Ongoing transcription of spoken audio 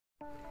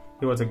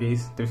Hey, what's up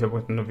guys, thanks for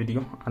watching the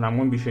video, and I'm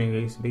going to be showing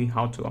you guys today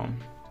how to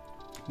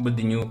put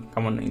the new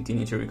camon 19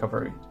 into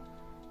recovery.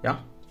 Yeah,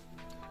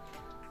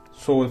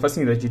 so the first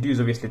thing that you do is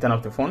obviously turn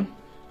off the phone.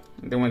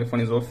 And then when the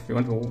phone is off, you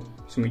want to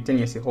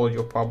simultaneously hold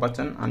your power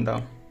button and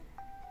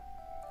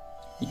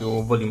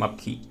your volume up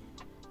key.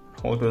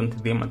 Hold on to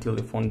them until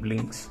the phone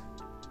blinks.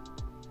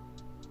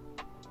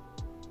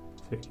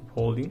 So keep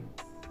holding.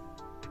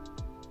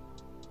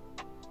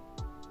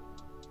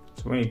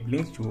 So when it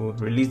blinks, you will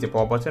release the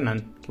power button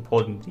and keep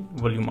holding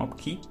the volume up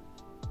key,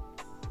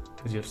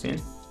 as you've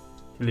seen,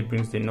 till it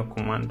brings the no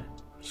command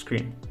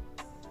screen.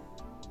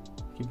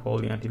 Keep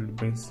holding until it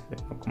brings the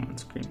no command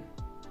screen.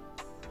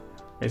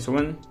 Okay, so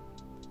when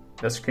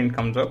the screen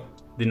comes up,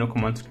 the no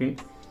command screen,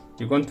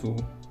 you're going to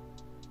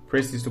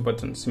press these two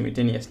buttons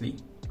simultaneously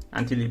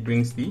until it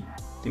brings the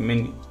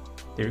menu,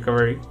 the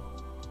recovery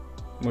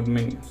mode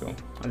menu. So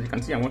as you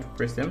can see, I want to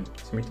press them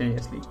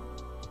simultaneously.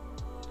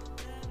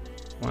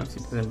 Once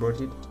it hasn't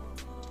brought it,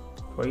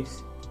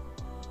 twice.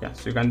 Yeah,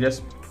 so you can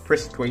just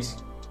press it twice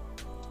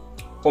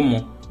or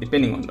more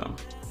depending on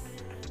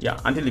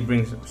until it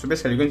brings. So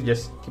basically you're going to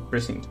just keep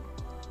pressing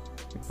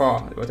the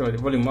power, whatever, the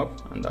volume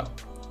up and the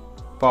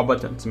power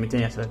button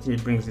simultaneously until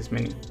it brings this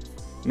menu,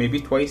 maybe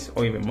twice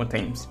or even more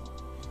times.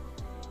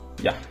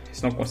 Yeah,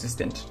 it's not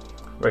consistent,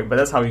 right? But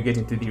that's how you get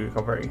into the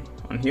recovery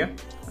on here,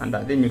 and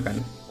then you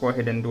can go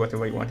ahead and do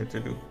whatever you wanted to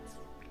do.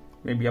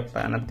 Maybe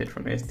apply an update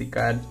from SD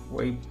card,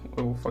 wipe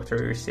or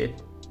factory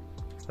reset,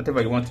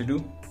 whatever you want to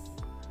do.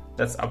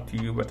 That's up to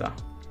you. But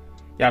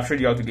yeah, I've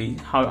showed you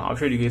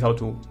how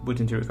to boot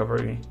into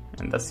recovery,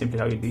 and that's simply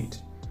how you do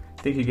it.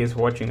 Thank you guys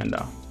for watching, and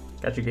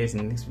catch you guys in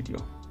the next video.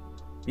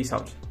 Peace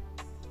out.